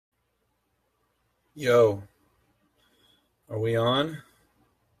Yo, are we on?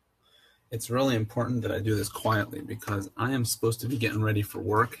 It's really important that I do this quietly because I am supposed to be getting ready for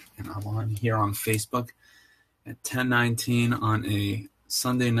work, and I'm on here on Facebook at 10:19 on a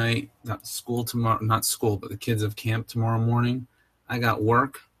Sunday night. Got school tomorrow, not school, but the kids have camp tomorrow morning. I got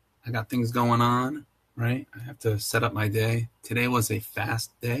work. I got things going on, right? I have to set up my day. Today was a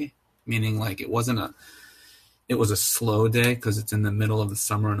fast day, meaning like it was a slow day because it's in the middle of the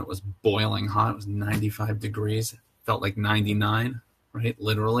summer and it was boiling hot. It was 95 degrees. It felt like 99, right?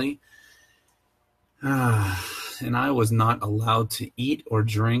 Literally. And I was not allowed to eat or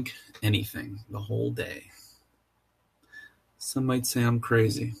drink anything the whole day. Some might say I'm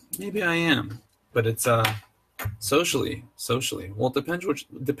crazy. Maybe I am, but it's socially. Well, it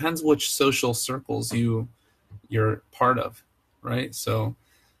depends which social circles you're part of, right? So,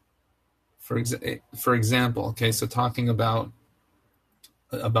 for example, okay, so talking about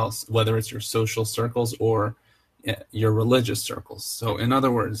whether it's your social circles or your religious circles. So, in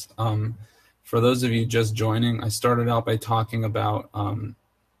other words, for those of you just joining, I started out by talking about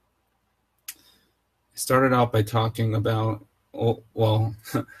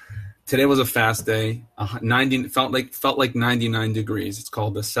today was a fast day. 90 felt like 99 degrees. It's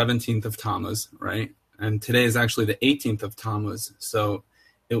called the 17th of Tammuz, right? And today is actually the 18th of Tammuz. So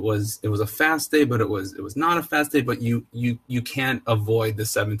it was a fast day, but it was not a fast day. But you can't avoid the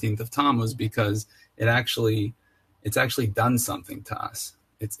 17th of Tammuz because it's actually done something to us.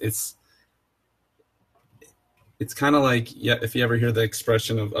 It's kind of like, yeah, if you ever hear the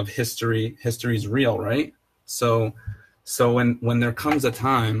expression of history's real, right? So when there comes a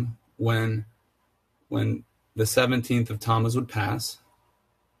time when the 17th of Tammuz would pass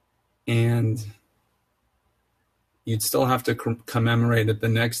and you'd still have to commemorate it the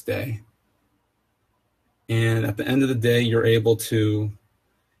next day, and at the end of the day you're able to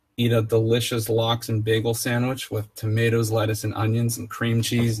eat a delicious lox and bagel sandwich with tomatoes, lettuce, and onions and cream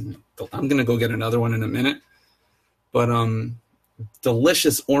cheese, and I'm gonna go get another one in a minute. But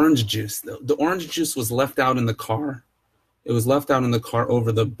delicious orange juice. The orange juice was left out in the car. It was left out in the car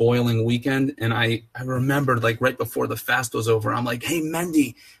over the boiling weekend, and I remembered, like, right before the fast was over, I'm like, hey,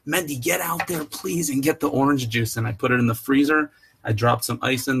 Mendy, get out there, please, and get the orange juice. And I put it in the freezer. I dropped some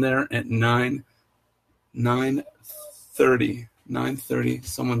ice in there at 9:30.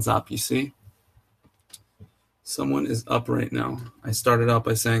 Someone's up, you see? Someone is up right now. I started out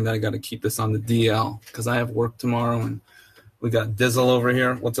by saying that I got to keep this on the DL because I have work tomorrow, and we got Dizzle over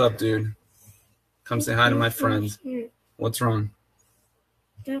here. What's up, dude? Come say hi to my friends. What's wrong?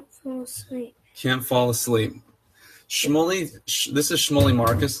 Can't fall asleep. Can't fall asleep. Shmully, this is Shmully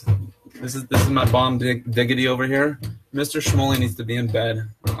Marcus. This is my bomb diggity over here. Mr. Shmully needs to be in bed.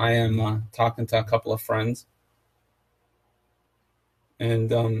 I am talking to a couple of friends,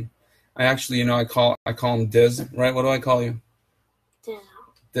 and I actually, I call him Diz, right? What do I call you?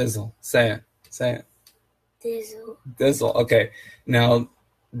 Dizzle. Say it. Dizzle. Okay. Now,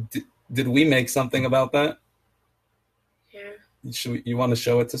 did we make something about that? Yeah. You want to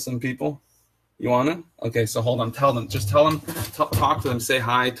show it to some people? You want to? Okay, so hold on. Tell them. Just tell them. Talk to them. Say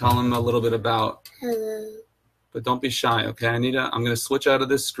hi. Tell them a little bit about. Hello. But don't be shy, okay? I'm going to switch out of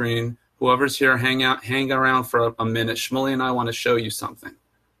this screen. Whoever's here, hang around for a minute. Shmully and I want to show you something.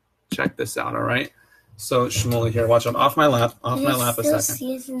 Check this out, all right? So, Shmully, here, watch. I'm off my lap a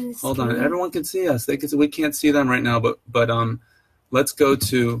second. Hold on. Everyone can see us. We can't see them right now, but let's go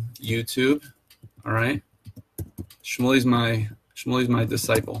to YouTube, all right? Shmully's my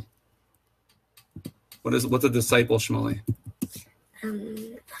disciple. What's a disciple, Shmully?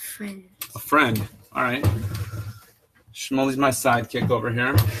 A friend. A friend. All right. Shmully's my sidekick over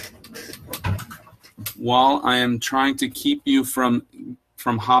here. While I am trying to keep you from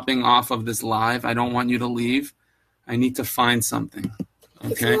hopping off of this live, I don't want you to leave. I need to find something.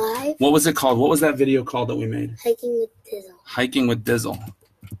 Okay. It's live? What was it called? What was that video called that we made? Hiking with Dizzle.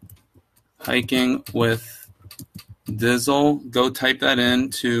 Hiking with Dizzle. Go type that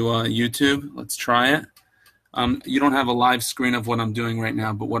into YouTube. Let's try it. You don't have a live screen of what I'm doing right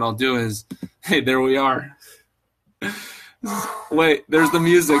now, but what I'll do is, hey, there we are. Wait, there's the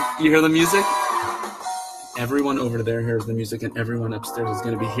music. You hear the music? Everyone over there hears the music, and everyone upstairs is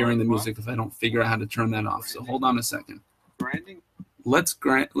going to be hearing the music if I don't figure out how to turn that off. So hold on a second. Branding? Let's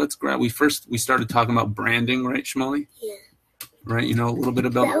grab. We started talking about branding, right, Shmully? Yeah. Right, a little bit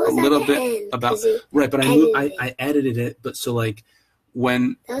about right, but I edited it, but so like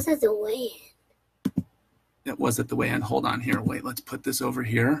when that was at the way end. It was at the way end. Hold on here. Wait, let's put this over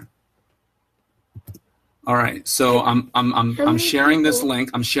here. All right, so I'm sharing this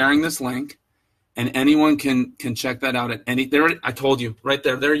link. And anyone can check that out at any. There, I told you right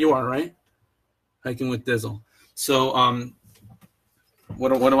there. There you are, right? Hiking with Dizzle. So what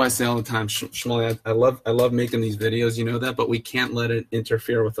do I say all the time, Shmully? I love making these videos, you know that, but we can't let it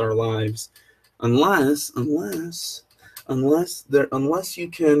interfere with our lives, unless you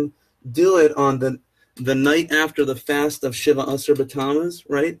can do it on the night after the fast of Shiva Asar B'Tammuz,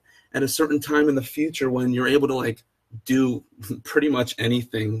 right? At a certain time in the future when you're able to like do pretty much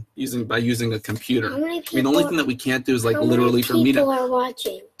anything by using a computer. How many I mean, the only thing that we can't do is like literally for me to. How many people are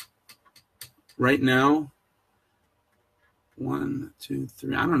watching? Right now, 1, 2,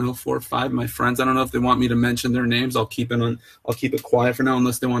 3, I don't know, 4 or 5 of my friends. I don't know if they want me to mention their names. I'll keep it quiet for now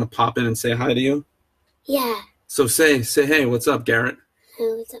unless they want to pop in and say hi to you. Yeah. So say hey, what's up, Garrett? Hey,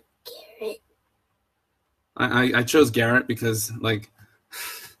 what's up, Garrett? I chose Garrett because like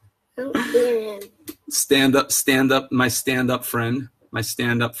I don't hear him. stand up, my stand-up friend. I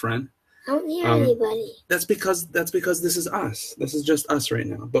don't hear anybody. That's because this is us. This is just us right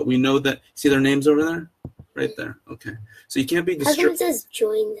now. But we know that. See their names over there, right there. Okay. So you can't be distracted. How come it says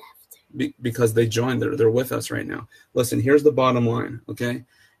joined after? Because they joined. They're with us right now. Listen, here's the bottom line. Okay.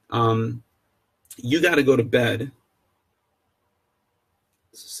 You got to go to bed.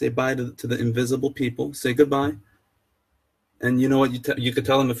 Say bye to the invisible people. Say goodbye. And you know what? You could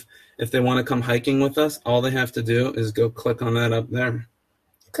tell them if they want to come hiking with us, all they have to do is go click on that up there.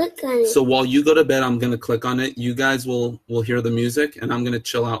 Click on it. So while you go to bed, I'm going to click on it. You guys will hear the music, and I'm going to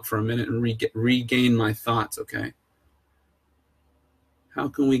chill out for a minute and regain my thoughts, okay? How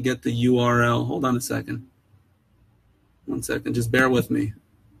can we get the URL? Hold on a second. 1 second. Just bear with me.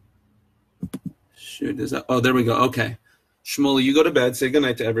 Shoot, oh, there we go. Okay. Shmully, you go to bed. Say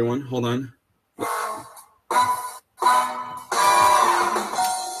goodnight to everyone. Hold on.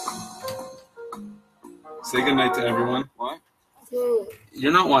 Say goodnight to everyone. What?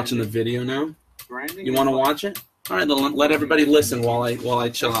 You're not watching the video now. You want to watch it? All right, let everybody listen while I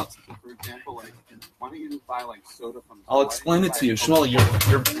chill out. For example, like, why don't you just buy like soda from? I'll explain it to you, Shmully.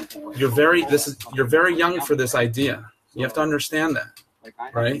 You're very young for this idea. You have to understand that,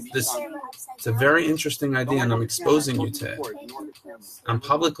 right? It's a very interesting idea, and I'm exposing you to it. I'm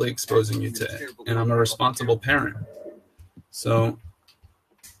publicly exposing you to it, and I'm a responsible parent. So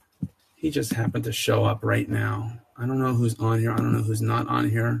he just happened to show up right now. I don't know who's on here. I don't know who's not on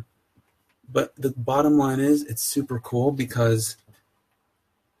here. But the bottom line is it's super cool because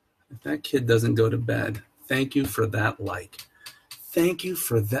if that kid doesn't go to bed, thank you for that like. Thank you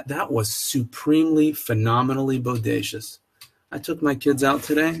for that. That was supremely, phenomenally bodacious. I took my kids out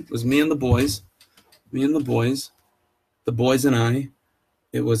today. It was me and the boys. The boys and I.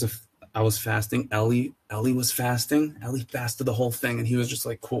 I was fasting. Ellie was fasting. Ellie fasted the whole thing, and he was just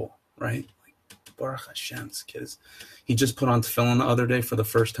like, cool, right? Baruch Hashem's kids. He just put on tefillin the other day for the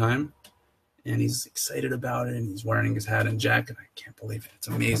first time, and he's excited about it, and he's wearing his hat and jacket. I can't believe it. It's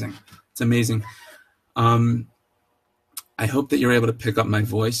amazing. It's amazing. I hope that you're able to pick up my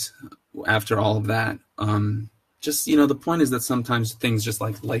voice after all of that. Just, the point is that sometimes things just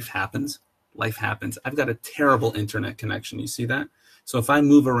like life happens. Life happens. I've got a terrible internet connection. You see that? So if I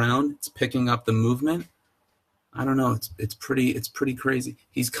move around, it's picking up the movement. I don't know. It's pretty crazy.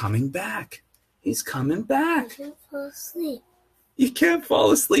 He's coming back. He's coming back. I can't fall asleep. You can't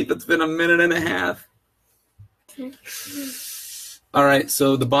fall asleep. It's been a minute and a half. All right.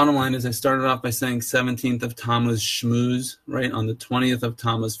 So the bottom line is I started off by saying 17th of Tammuz Shmuz, right? On the 20th of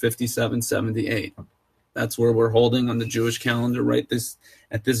Tammuz, 5778. That's where we're holding on the Jewish calendar, right?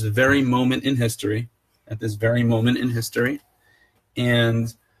 At this very moment in history.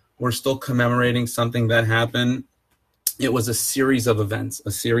 And we're still commemorating something that happened. It was a series of events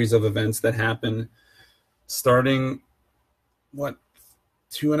that happened starting,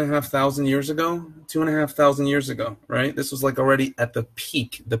 2,500 years ago? 2,500 years ago, right? This was like already at the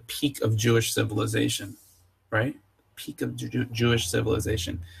peak of Jewish civilization, right? Peak of Jewish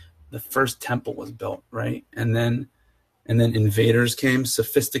civilization. The first temple was built, right? And then invaders came,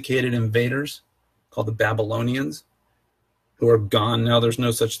 sophisticated invaders called the Babylonians, who are gone now. There's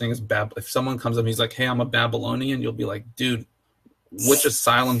no such thing as If someone comes up and he's like, hey, I'm a Babylonian, you'll be like, dude, which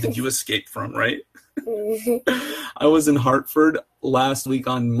asylum did you escape from, right? I was in Hartford last week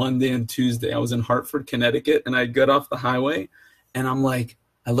on Monday and Tuesday. I was in Hartford, Connecticut, and I got off the highway, and I'm like,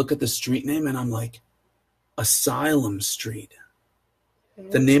 I look at the street name, and I'm like, Asylum Street.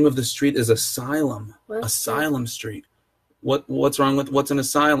 The name of the street is Asylum. Asylum Street. What's wrong with what's an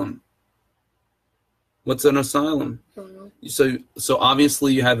asylum? What's an asylum? So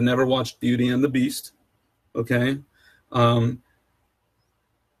obviously you have never watched Beauty and the Beast, okay?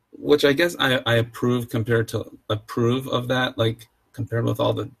 Which I guess I approve of that, like compared with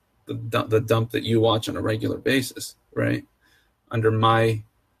all the dump that you watch on a regular basis, right? Under my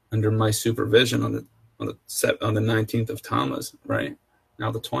under my supervision on the 19th of Tammuz, right?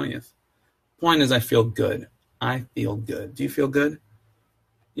 Now the 20th. Point is, I feel good. I feel good. Do you feel good?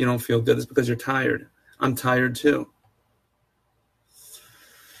 You don't feel good. It's because you're tired. I'm tired too.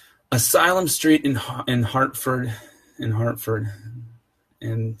 Asylum Street in Hartford,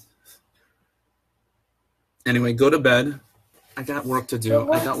 and anyway, go to bed. I got work to do.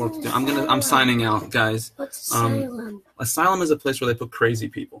 I'm signing out, guys. What's asylum? Asylum is a place where they put crazy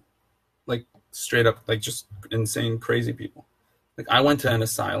people, like straight up, like just insane crazy people. Like I went to an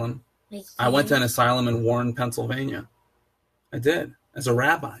asylum. I went to an asylum in Warren, Pennsylvania. I did as a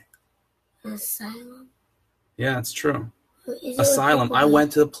rabbi. Asylum? Yeah, it's true. Asylum. I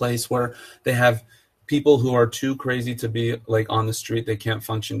went to a place where they have people who are too crazy to be like on the street. They can't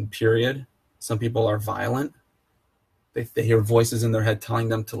function, period. Some people are violent. They hear voices in their head telling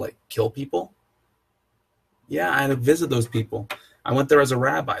them to like kill people. Yeah, I had to visit those people. I went there as a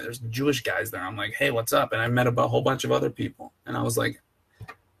rabbi. There's Jewish guys there. I'm like, hey, what's up? And I met a whole bunch of other people. And I was like,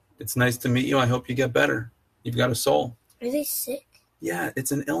 it's nice to meet you. I hope you get better. You've got a soul. Are they sick? Yeah,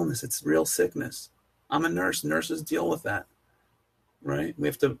 it's an illness. It's real sickness. I'm a nurse. Nurses deal with that. Right? We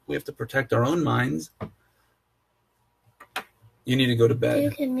have to protect our own minds. You need to go to bed.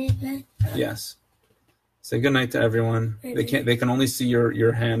 You can make bed? Yes. Say good night to everyone. They can only see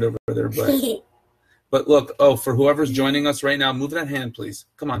your hand over there, but look, for whoever's joining us right now, move that hand, please.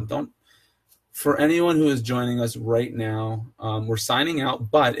 Come on, don't. For anyone who is joining us right now, we're signing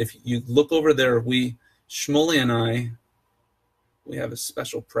out, but if you look over there, Shmully and I, we have a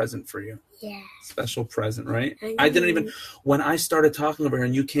special present for you. Yeah. Special present, right? I didn't even, when I started talking over here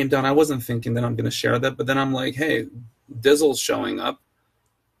and you came down, I wasn't thinking that I'm going to share that, but then I'm like, hey, Dizzle's showing up.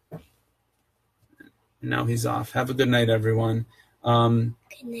 Now he's off. Have a good night, everyone. Good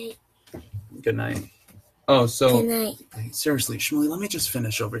night. Good night. Oh, so good night. Seriously, Shmully, let me just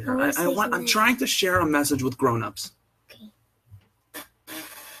finish over here. I'm trying to share a message with grown-ups. Okay.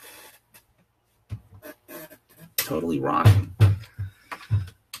 Totally rocking.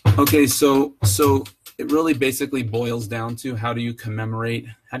 Okay, so it really basically boils down to how do you commemorate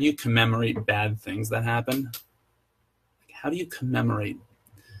bad things that happen? How do you commemorate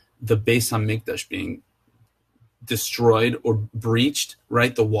the Beis HaMikdash being destroyed or breached,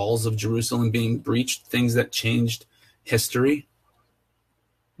 right? The walls of Jerusalem being breached, things that changed history,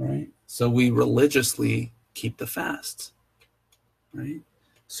 right? So we religiously keep the fasts, right?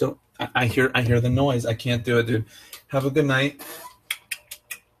 So I hear the noise. I can't do it, dude. Have a good night.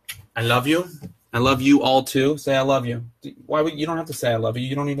 I love you. I love you all too. Say I love you. You don't have to say I love you.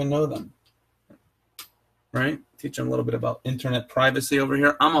 You don't even know them, right? Teach them a little bit about internet privacy over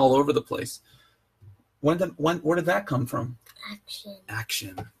here. I'm all over the place. Where did that come from?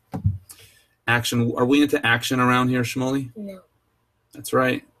 Action. Are we into action around here, Shmully? No. That's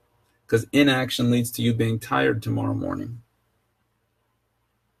right. Because inaction leads to you being tired tomorrow morning.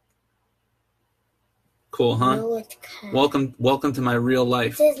 Cool, huh? No, welcome to my real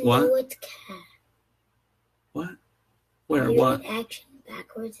life. It says what? No, it's What? Where? If you what? read action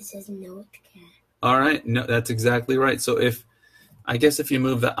backwards, it says no, it's cat. All right. No, that's exactly right. So if you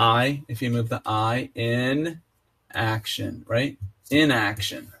move the I in action, right? In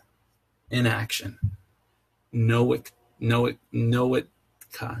action. Know it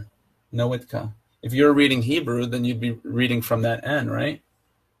ka. If you're reading Hebrew, then you'd be reading from that N, right?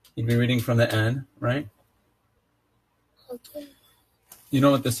 You'd be reading from the N, right? Okay. You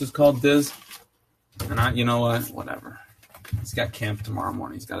know what this is called, Diz? And you know what? Whatever. He's got camp tomorrow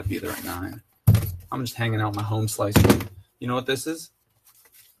morning. He's got to be there at 9. I'm just hanging out my home slice. You know what this is?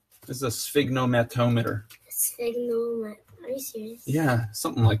 This is a sphygmomatometer. Are you serious? Yeah,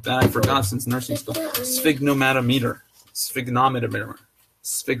 something like that. I forgot since nursing school. Sphygmomatometer.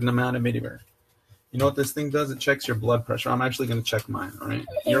 Sphygmomatometer. You know what this thing does? It checks your blood pressure. I'm actually going to check mine, all right?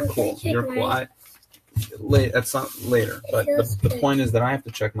 You're cool. That's not later. But the point is that I have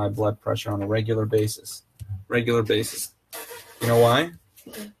to check my blood pressure on a regular basis. You know why?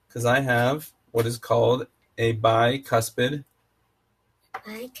 Because I have what is called a bicuspid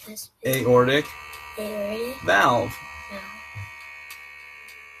aortic valve.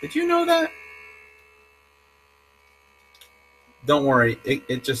 Did you know that? Don't worry,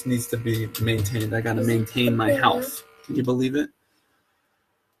 it just needs to be maintained. I got to maintain my health. Can you believe it?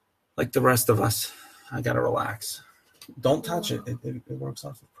 Like the rest of us, I got to relax. Don't touch it. It works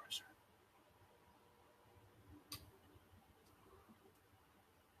off of pressure.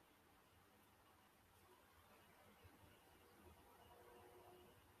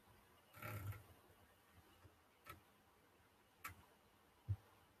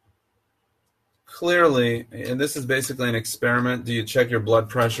 clearly, and this is basically an experiment. Do you check your blood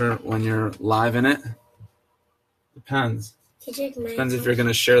pressure when you're live in it? Depends. Depends if you're going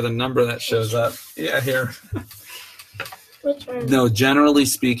to share the number that shows up. Yeah, here. Which one? No, generally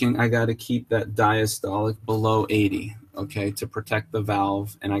speaking, I got to keep that diastolic below 80, okay, to protect the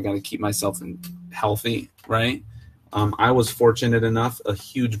valve, and I got to keep myself healthy, right? I was fortunate enough, a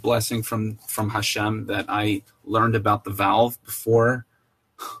huge blessing from Hashem, that I learned about the valve before.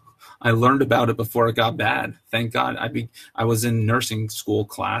 I learned about it before it got bad. Thank God. I was in nursing school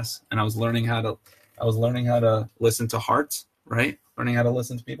class, and I was learning how to listen to hearts, right? Learning how to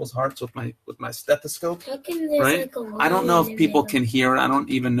listen to people's hearts with my stethoscope. How come there's right? like a line I don't know in if the people middle? can hear it. I don't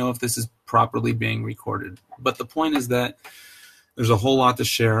even know if this is properly being recorded. But the point is that there's a whole lot to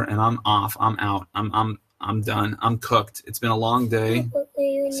share, and I'm off. I'm out. I'm done. I'm cooked. It's been a long day. But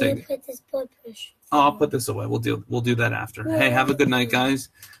you need Say- to put this blood pressure. Oh, I'll put this away. We'll do that after. Hey, have a good night, guys.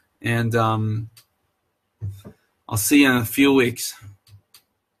 And I'll see you in a few weeks.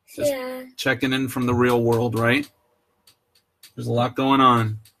 Just Yeah. checking in from the real world, right? There's a lot going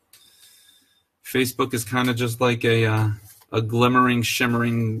on. Facebook is kind of just like a glimmering,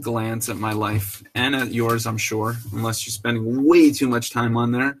 shimmering glance at my life and at yours, I'm sure, unless you're spending way too much time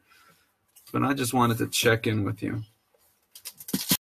on there. But I just wanted to check in with you.